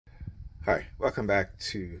Hi, welcome back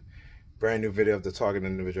to brand new video of the Target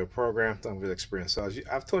Individual Program. Done with Experience. So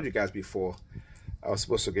I've told you guys before, I was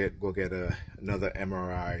supposed to go get another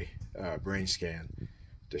MRI brain scan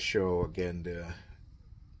to show again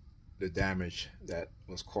the damage that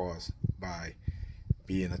was caused by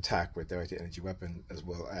being attacked with directed energy weapon, as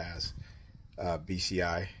well as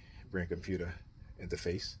BCI, brain computer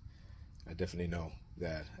interface. I definitely know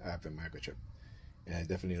that I have been microchipped, and I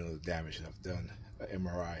definitely know the damage that I've done an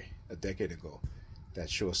MRI a decade ago that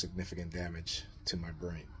shows significant damage to my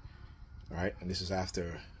brain. All right, and this is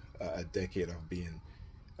after a decade of being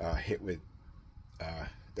hit with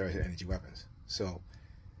directed energy weapons. So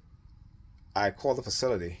I called the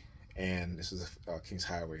facility, and this was Kings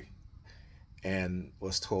Highway, and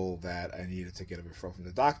was told that I needed to get a referral from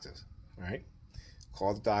the doctors. Right,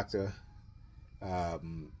 called the doctor.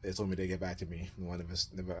 They told me they'd get back to me.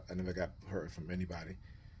 I never got heard from anybody.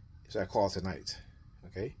 So I called tonight.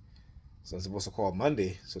 Okay, so I'm supposed to call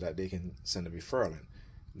Monday so that they can send a referral in.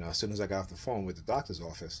 Now, as soon as I got off the phone with the doctor's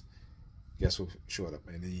office, guess who showed up?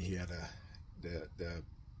 And then you hear the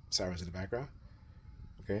sirens in the background.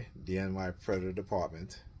 Okay, DNY Predator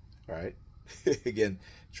Department, right? Again,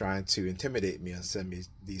 trying to intimidate me and send me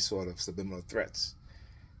these sort of subliminal threats,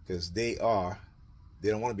 because they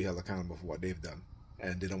don't want to be held accountable for what they've done,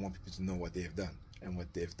 and they don't want people to know what they've done and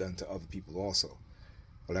what they've done to other people also.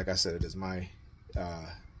 But like I said, it is my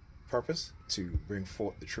purpose to bring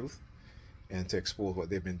forth the truth and to expose what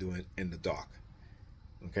they've been doing in the dark.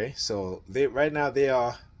 Okay, so right now they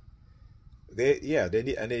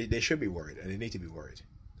should be worried, and they need to be worried.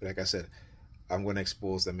 Like I said, I'm going to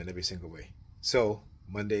expose them in every single way. So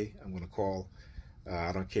Monday I'm going to call.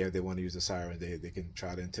 I don't care if they want to use the siren. They can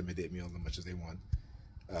try to intimidate me all as much as they want.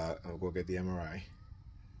 I'll go get the MRI.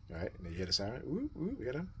 All right, and you hear the siren? Ooh, ooh, you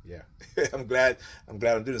hear them? Yeah. I'm glad I'm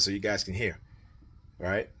doing this so you guys can hear. All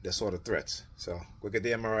right, the sort of threats. So go get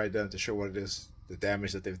the MRI done to show what it is, the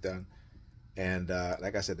damage that they've done. And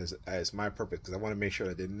like I said, it's my purpose, because I want to make sure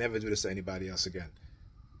that they never do this to anybody else again.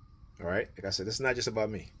 All right, like I said, this is not just about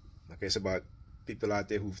me. Okay, it's about people out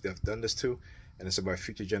there who've done this to, and it's about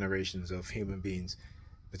future generations of human beings,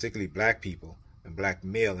 particularly black people and black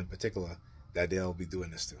male in particular, that they'll be doing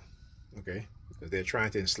this to. Okay, because they're trying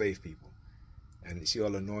to enslave people. And you see all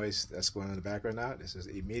the noise that's going on in the background now? This is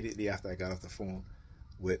immediately after I got off the phone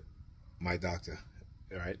with my doctor.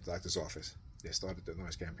 All right, doctor's office. They started the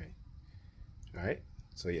noise campaign. All right,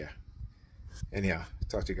 so yeah. Anyhow,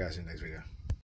 talk to you guys in the next video.